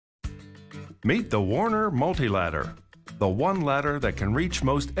Meet the Werner MultiLadder, the one ladder that can reach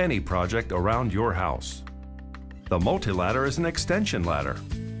most any project around your house. The MultiLadder is an extension ladder,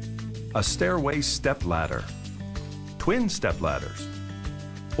 a stairway step ladder, twin step ladders,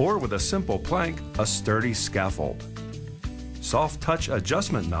 or with a simple plank, a sturdy scaffold. Soft touch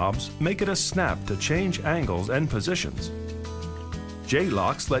adjustment knobs make it a snap to change angles and positions.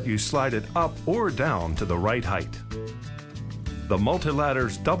 J-locks let you slide it up or down to the right height. The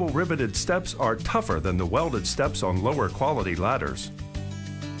MultiLadder's double riveted steps are tougher than the welded steps on lower quality ladders.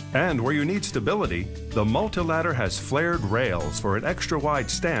 And where you need stability, the MultiLadder has flared rails for an extra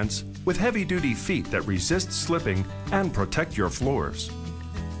wide stance with heavy-duty feet that resist slipping and protect your floors.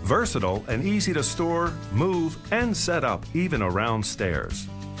 Versatile and easy to store, move, and set up even around stairs.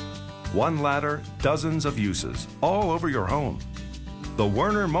 One ladder, dozens of uses, all over your home. The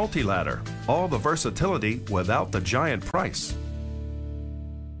Werner MultiLadder, all the versatility without the giant price.